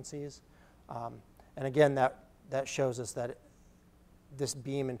frequencies. And again, that shows us that this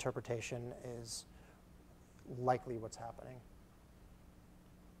beam interpretation is likely what's happening.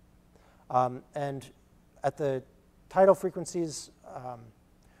 And at the tidal frequencies,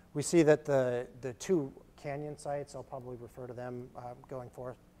 we see that the 2 canyon sites, I'll probably refer to them going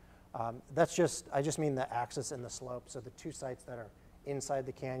forth. I just mean the axis and the slope, so the 2 sites that are inside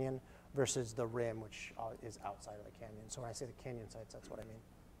the canyon versus the rim, which is outside of the canyon. So when I say the canyon sites, that's what I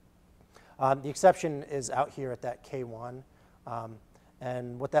mean. The exception is out here at that K1.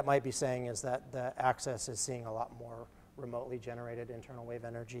 And what that might be saying is that the axis is seeing a lot more remotely generated internal wave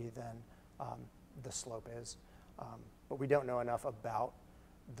energy than the slope is. But we don't know enough about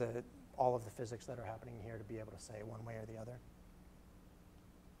all of the physics that are happening here to be able to say one way or the other.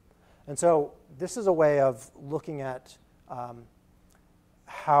 And so this is a way of looking at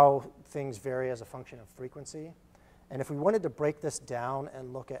how things vary as a function of frequency. And if we wanted to break this down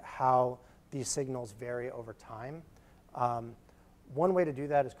and look at how these signals vary over time, one way to do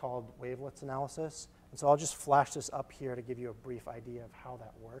that is called wavelets analysis. And so I'll just flash this up here to give you a brief idea of how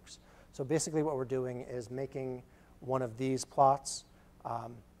that works. So basically what we're doing is making one of these plots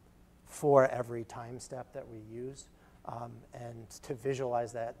for every time step that we use. And to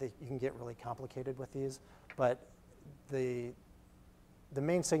visualize that, you can get really complicated with these. But the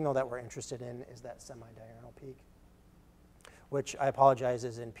main signal that we're interested in is that semi-diurnal peak, which I apologize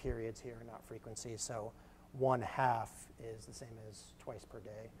is in periods here, not frequency. So 1/2 is the same as twice per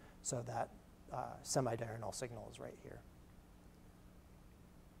day. So that semi-diurnal signal is right here.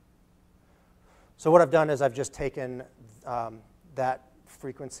 So what I've done is I've just taken that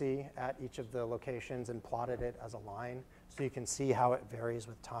frequency at each of the locations and plotted it as a line so you can see how it varies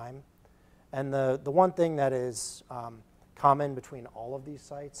with time. And the one thing that is common between all of these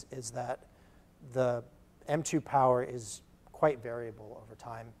sites is that the M2 power is quite variable over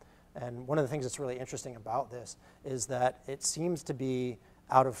time. And one of the things that's really interesting about this is that it seems to be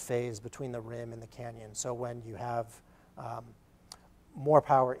out of phase between the rim and the canyon. So when you have more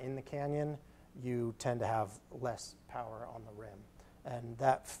power in the canyon, you tend to have less power on the rim. And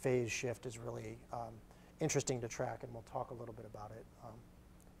that phase shift is really interesting to track, and we'll talk a little bit about it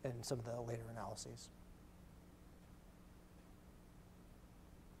in some of the later analyses.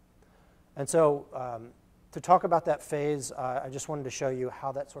 And so to talk about that phase, I just wanted to show you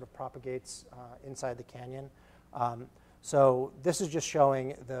how that sort of propagates inside the canyon. So this is just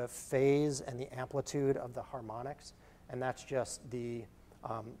showing the phase and the amplitude of the harmonics, and that's just the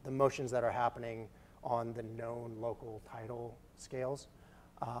motions that are happening on the known local tidal scales.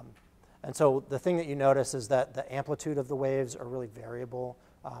 And so the thing that you notice is that the amplitude of the waves are really variable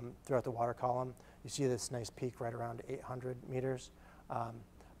throughout the water column. You see this nice peak right around 800 meters.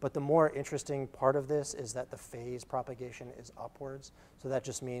 But the more interesting part of this is that the phase propagation is upwards. So that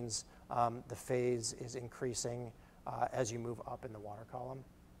just means the phase is increasing as you move up in the water column.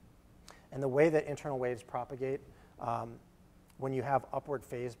 And the way that internal waves propagate, when you have upward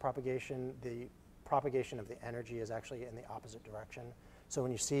phase propagation, the propagation of the energy is actually in the opposite direction. So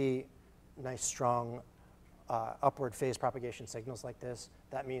when you see nice, strong upward phase propagation signals like this,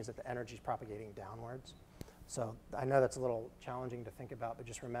 that means that the energy is propagating downwards. So I know that's a little challenging to think about, but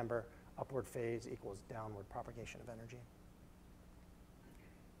just remember upward phase equals downward propagation of energy.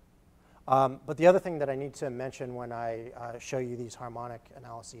 But the other thing that I need to mention when I show you these harmonic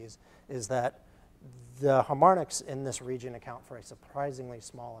analyses is that the harmonics in this region account for a surprisingly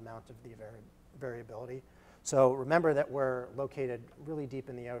small amount of the variability. So remember that we're located really deep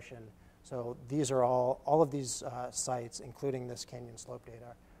in the ocean. So these are all of these sites, including this canyon slope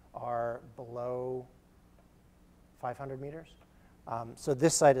data, are below 500 meters. So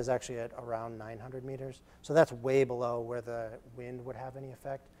this site is actually at around 900 meters. So that's way below where the wind would have any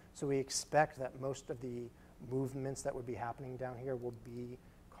effect. So we expect that most of the movements that would be happening down here will be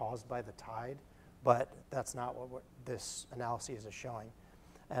caused by the tide, but that's not what this analysis is showing.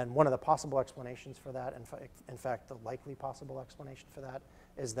 And one of the possible explanations for that, in fact, the likely possible explanation for that,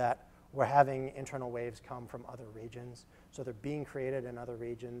 is that we're having internal waves come from other regions. So they're being created in other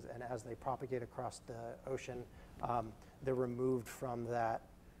regions, and as they propagate across the ocean, they're removed from that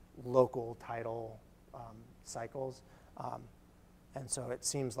local tidal cycles. And so it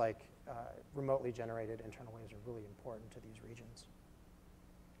seems like remotely generated internal waves are really important to these regions.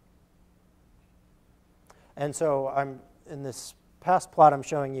 And so in this past plot, I'm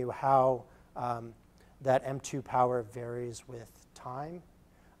showing you how that M2 power varies with time.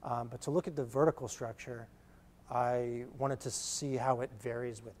 But to look at the vertical structure, I wanted to see how it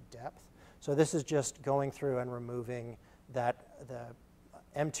varies with depth. So this is just going through and removing the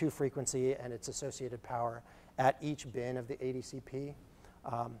M2 frequency and its associated power at each bin of the ADCP.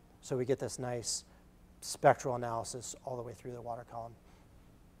 So we get this nice spectral analysis all the way through the water column.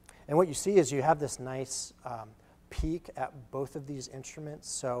 And what you see is you have this nice peak at both of these instruments.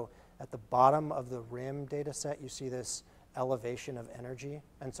 So at the bottom of the rim data set, you see this elevation of energy.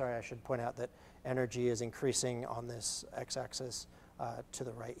 And sorry, I should point out that energy is increasing on this x-axis to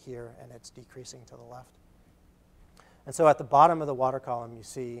the right here, and it's decreasing to the left. And so at the bottom of the water column, you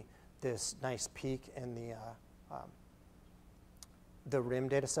see this nice peak in the rim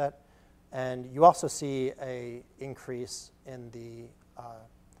data set. And you also see an increase in the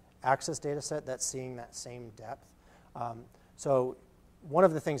axis data set that's seeing that same depth. So one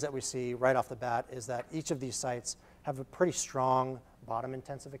of the things that we see right off the bat is that each of these sites have a pretty strong bottom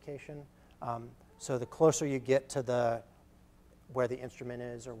intensification. So the closer you get to where the instrument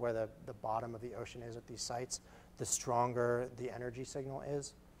is or where the bottom of the ocean is at these sites, the stronger the energy signal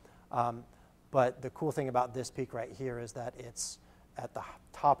is. But the cool thing about this peak right here is that it's at the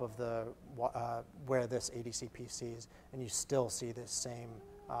top of where this ADCP sees, and you still see this same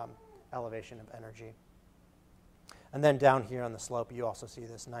elevation of energy. And then down here on the slope, you also see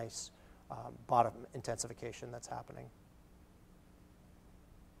this nice bottom intensification that's happening.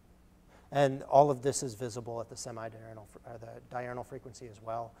 And all of this is visible at the semi-diurnal, the diurnal frequency as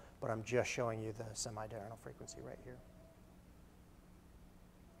well, but I'm just showing you the semi-diurnal frequency right here.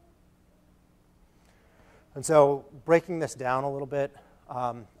 And so breaking this down a little bit,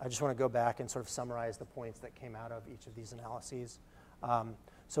 I just want to go back and sort of summarize the points that came out of each of these analyses.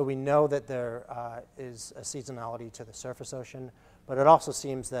 So we know that there is a seasonality to the surface ocean, but it also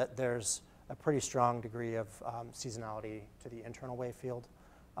seems that there's a pretty strong degree of seasonality to the internal wave field.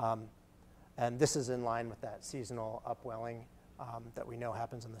 And this is in line with that seasonal upwelling that we know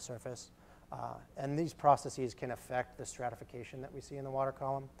happens on the surface. And these processes can affect the stratification that we see in the water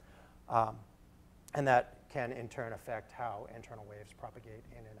column. And that can, in turn, affect how internal waves propagate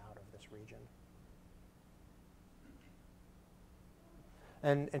in and out of this region.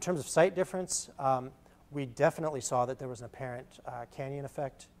 And in terms of site difference, we definitely saw that there was an apparent canyon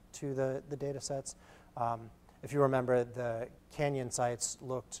effect to the data sets. If you remember, the canyon sites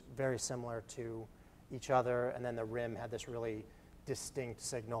looked very similar to each other, and then the rim had this really distinct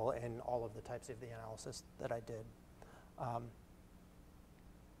signal in all of the types of the analysis that I did.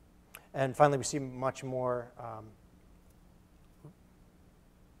 And finally, we see much more, I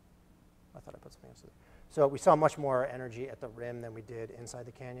thought I put something else there. So we saw much more energy at the rim than we did inside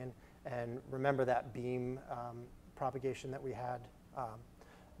the canyon. And remember that beam propagation that we had?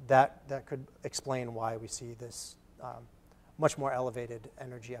 That could explain why we see this much more elevated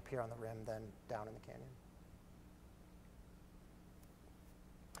energy up here on the rim than down in the canyon.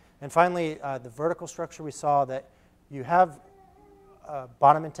 And finally, the vertical structure, we saw that you have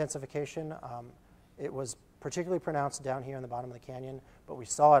bottom intensification. It was particularly pronounced down here in the bottom of the canyon, but we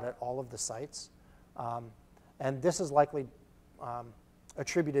saw it at all of the sites. And this is likely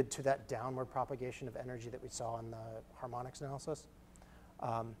attributed to that downward propagation of energy that we saw in the harmonics analysis.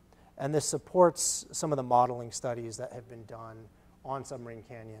 And this supports some of the modeling studies that have been done on submarine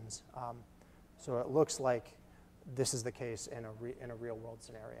canyons. So it looks like this is the case in a real-world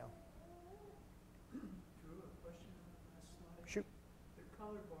scenario. Drew, a question on the last slide? Shoot. The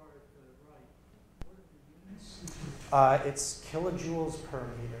color bar at the right, what are the units? It's kilojoules per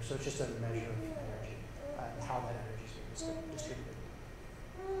meter, so it's just a measure of energy and how that energy is being distributed.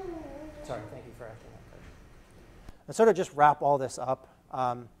 Sorry, thank you for asking that question. And sort of just wrap all this up.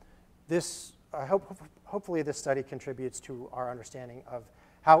 Hopefully this study contributes to our understanding of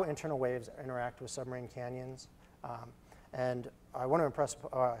how internal waves interact with submarine canyons. And I want to impress,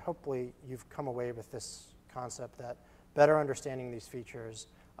 hopefully you've come away with this concept that better understanding these features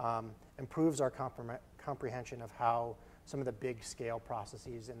improves our comprehension of how some of the big scale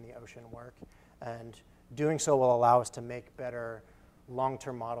processes in the ocean work. And doing so will allow us to make better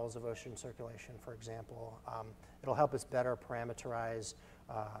long-term models of ocean circulation, for example. It'll help us better parameterize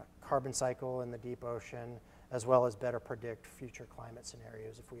carbon cycle in the deep ocean, as well as better predict future climate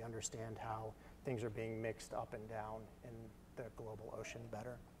scenarios if we understand how things are being mixed up and down in the global ocean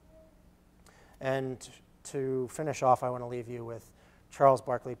better. And to finish off, I want to leave you with Charles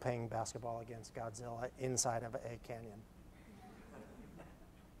Barkley playing basketball against Godzilla inside of a canyon.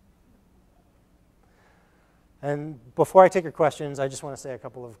 And before I take your questions, I just want to say a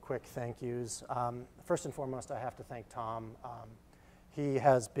couple of quick thank yous. First and foremost, I have to thank Tom. He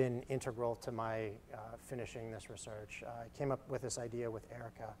has been integral to my finishing this research. I came up with this idea with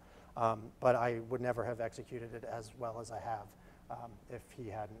Erica, but I would never have executed it as well as I have if he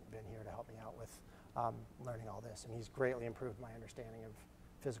hadn't been here to help me out with learning all this. And he's greatly improved my understanding of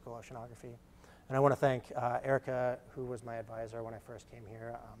physical oceanography. And I want to thank Erica, who was my advisor when I first came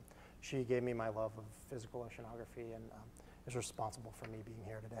here. She gave me my love of physical oceanography and is responsible for me being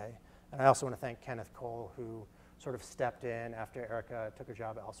here today. And I also want to thank Kenneth Cole, who sort of stepped in after Erica took a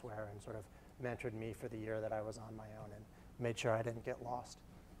job elsewhere and sort of mentored me for the year that I was on my own and made sure I didn't get lost.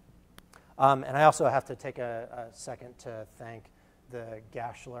 And I also have to take a second to thank the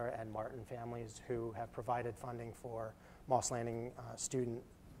Gashler and Martin families who have provided funding for Moss Landing student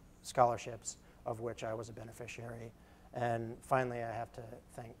scholarships, of which I was a beneficiary. And finally, I have to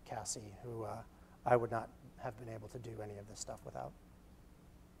thank Cassie, who I would not have been able to do any of this stuff without.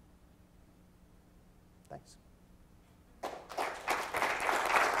 Thanks.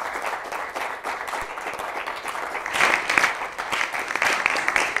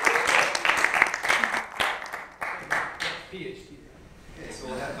 PhD. Okay, so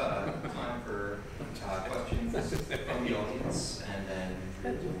we'll have time for questions from the audience, and then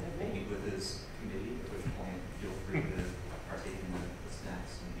Drew will meet with his committee, at which point feel free to partake in the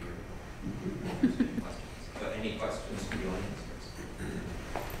snacks and beer. Any questions? But any questions from the audience first?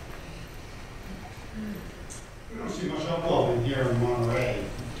 We don't see much uploading here in Monterey.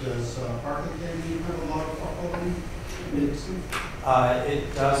 Does Barkley Canyon have a lot of uploading?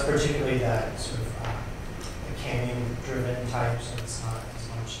 It does, particularly that sort of canyon-driven types, and it's not as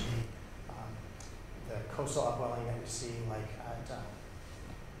much the coastal upwelling that we see like at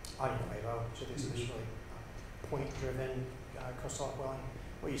Año Nuevo, which is really point-driven coastal upwelling.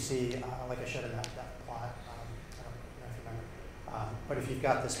 What you see, like I showed in that plot, I don't know if you remember, but if you've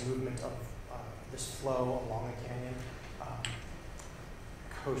got this movement of this flow along a canyon,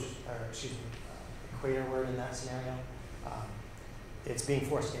 equatorward in that scenario, it's being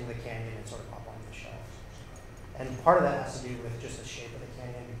forced into the canyon and sort of up on the shelf. And part of that has to do with just the shape of the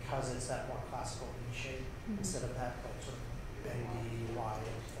canyon, because it's that more classical V shape instead of that like sort of bendy, wide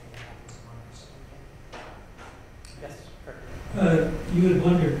thing that happens in Monterey. Yes, Kurt. You had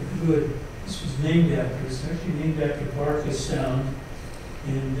wondered who this was named after. It's actually named after Barkley Sound.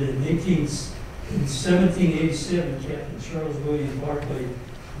 And in 1787, Captain Charles William Barkley,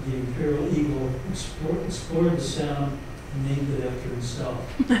 the Imperial Eagle, explored the sound and named it after himself.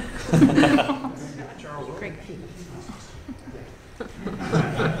 Charles Williams.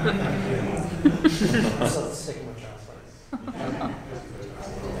 So sticking with Charles.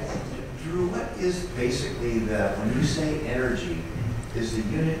 when you say energy, is the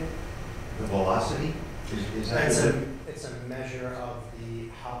unit the velocity? Is that It's a measure of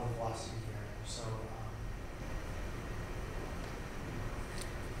how the velocity varies. So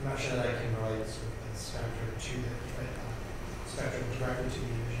I'm not sure that I can relate sort of the spectrum to spectrum directly to the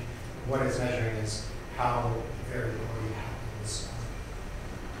ocean. What it's measuring is how variability happens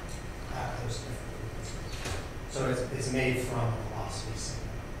at those different frequencies. So it's made from a velocity signal.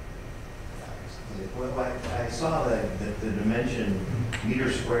 Well, I saw the dimension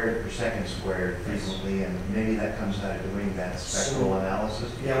meter squared per second squared frequently, and maybe that comes out of doing that spectral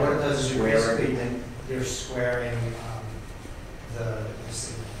analysis. Yeah, what it does is square everything. You're squaring the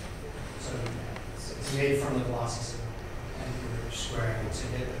signal. So it's made from the velocity signal, and you're squaring it to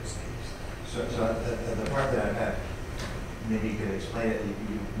hit those things. So the part that I have, maybe you could explain it.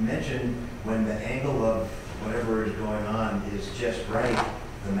 You mentioned when the angle of whatever is going on is just right,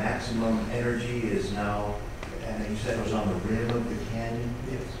 the maximum energy is now, and you said it was on the rim of the canyon?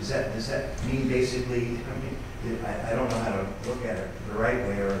 Yes. Does that mean basically, I don't know how to look at it the right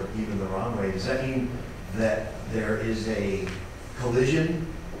way or even the wrong way. Does that mean that there is a collision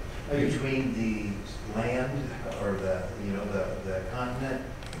between the land or the continent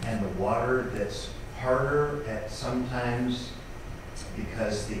and the water that's harder at sometimes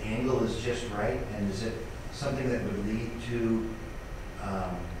because the angle is just right? And is it something that would lead to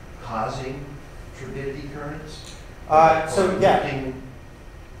causing turbidity currents? So yeah. Lifting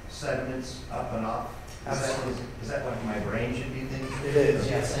sediments up and off? Is that what my brain should be thinking? It is,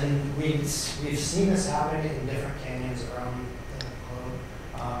 yes. And we've seen this happen in different canyons around the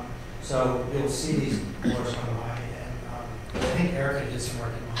globe. So you'll see these bores come by, and I think Erica did some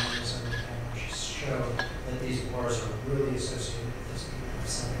work in Mongoose and she showed that these bores are really associated with this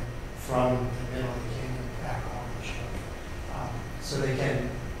movement from the middle of the canyon back on the shelf. So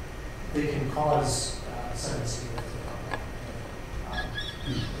they can cause sediments to go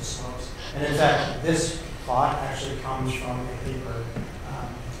the slopes. And in fact, this plot actually comes from a paper.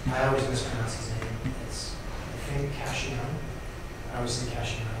 I always mispronounce his name. It's, I think, Cashion. I always say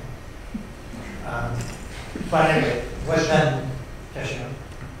Cashion. But anyway, what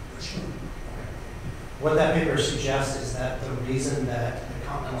that paper suggests is that the reason that the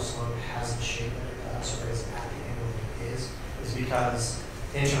continental slope has the shape that it does, or is at the angle that it is because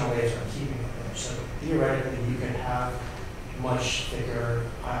internal waves are keeping it there. So theoretically, you could have much thicker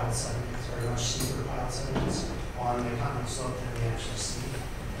piled sediments or much steeper piled sediments on the continental slope than we actually see.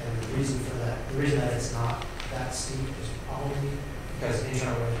 And the reason for that, the reason that it's not that steep is probably because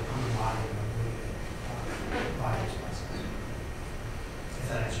internal waves are coming by and moving it by its process. If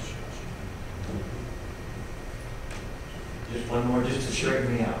that answers your question. Just one more, just to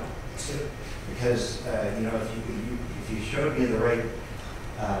straighten me out. Because if you showed me the right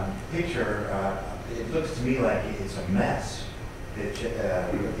picture, it looks to me like it's a mess.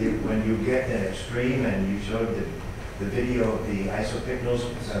 When you get an extreme and you showed the video of the isopycnals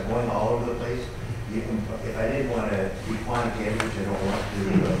going all over the place, if I didn't want to be quantitative, which I don't want to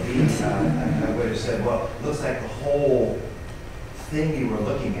be, I would have said, well, it looks like the whole thing you were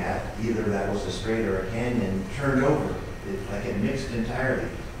looking at, either that was a strait or a canyon, turned over. Like it mixed entirely.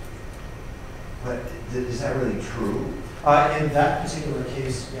 But is that really true? In that particular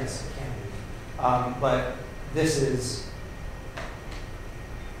case, yes, it can be. But this is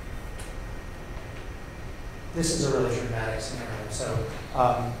a really dramatic scenario. So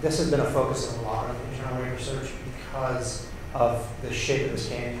this has been a focus of a lot of internal wave research because of the shape of this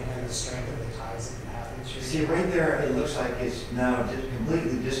canyon and the strength of the tides that you have in this region. See, right there, it looks like it's now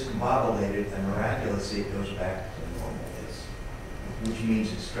completely discombobulated, and miraculously it goes back to normal, which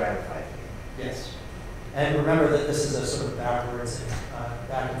means it's stratified. Yes. And remember that this is a sort of backwards and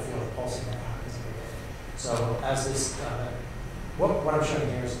back and forth pulsing that happens every day. So as this, what I'm showing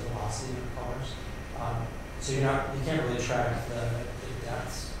here is the velocity of colors. So you can't really track the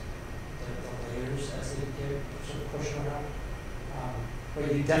depths, the layers as they get sort of pushed around. But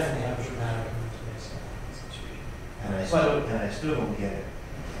you definitely have a dramatic amount of mix in this region. And I still don't get it.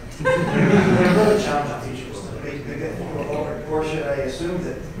 They're really challenging features. Or should I assume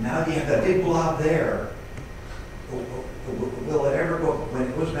that now that you have that big blob there, will it ever go, when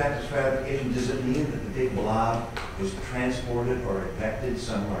it goes back to stratification, does it mean that the big blob was transported or ejected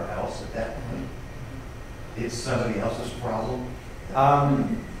somewhere else at that point? It's somebody else's problem?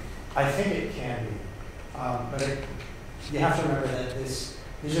 I think it can be. But you have to remember that these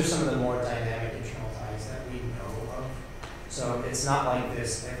are some of the more dynamic internal tides that we know of. So it's not like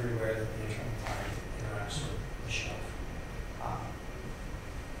this everywhere that the internal tide interacts with the shelf.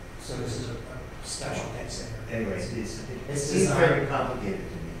 So this is a special case. Anyway, it seems very complicated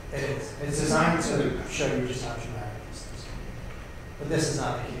to me. It is. It's designed to show you just how dramatic this can be. But this is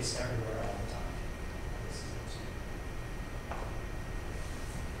not the case everywhere all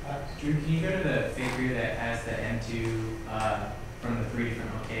the time. Drew, can you go to the figure that has the M2 from the 3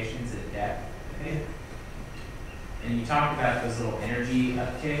 different locations at depth? Okay. And you talked about those little energy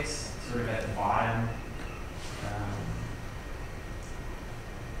upticks sort of at the bottom.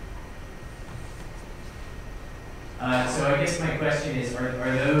 So I guess my question is, are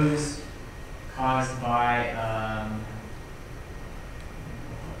those caused by,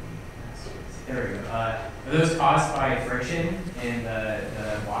 there we go. Are those caused by friction in the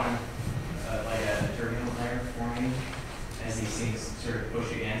bottom, like a turbulent layer forming as these things sort of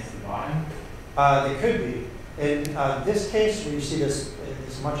push against the bottom? They could be. In this case, where you see this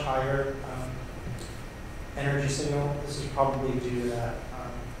much higher energy signal, this is probably due to that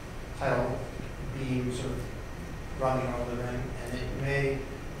tidal beam sort of running over the rim, and it may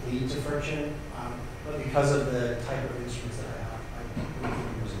lead to friction, but because of the type of instruments that I have, I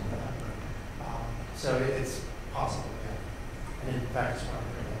wouldn't resolve that. So it's possible, yeah. And in fact, it's probably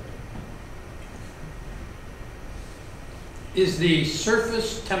Is the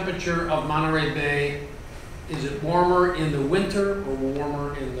surface temperature of Monterey Bay, is it warmer in the winter or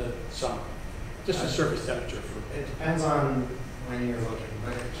warmer in the summer? Just the surface temperature. It depends on when you're looking,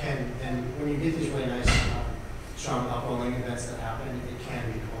 but it can, and when you get these really nice strong upwelling events that happen, it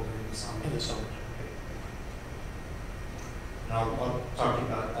can be colder in the summer. In the summer. And I'll talk to you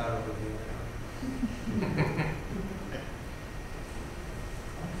about that overview later.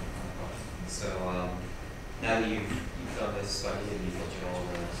 So now that you've done this study and you've looked at all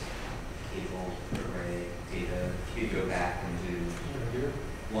the cable array data, you could go back and do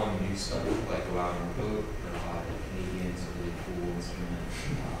one new study, like go out on a boat, provide Canadians a really cool instrument.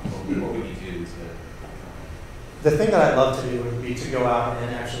 What would you do to? The thing that I'd love to do would be to go out and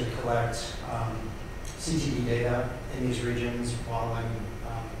actually collect CTD data in these regions while I'm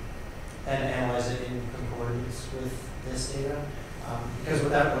and analyze it in concordance with this data. Because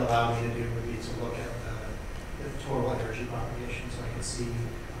what that would allow me to do would be to look at the total energy propagation, so I can see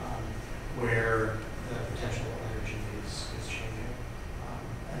where the potential energy is changing.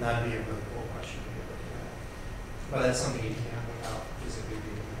 And that'd be a really cool question to be looking at. But that's something you can't without physically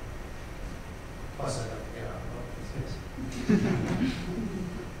doing it. Plus, I don't get out of these days.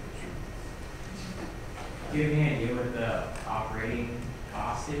 Do you have any idea what the operating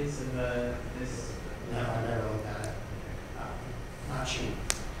cost is of this? No, I never looked at it. Not cheap.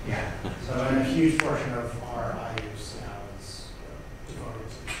 Yeah. So a huge portion of our IUs now is devoted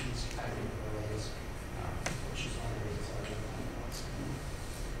to these type of relays, which is one of the reasons I did that.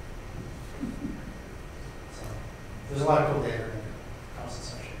 So there's a lot of cool data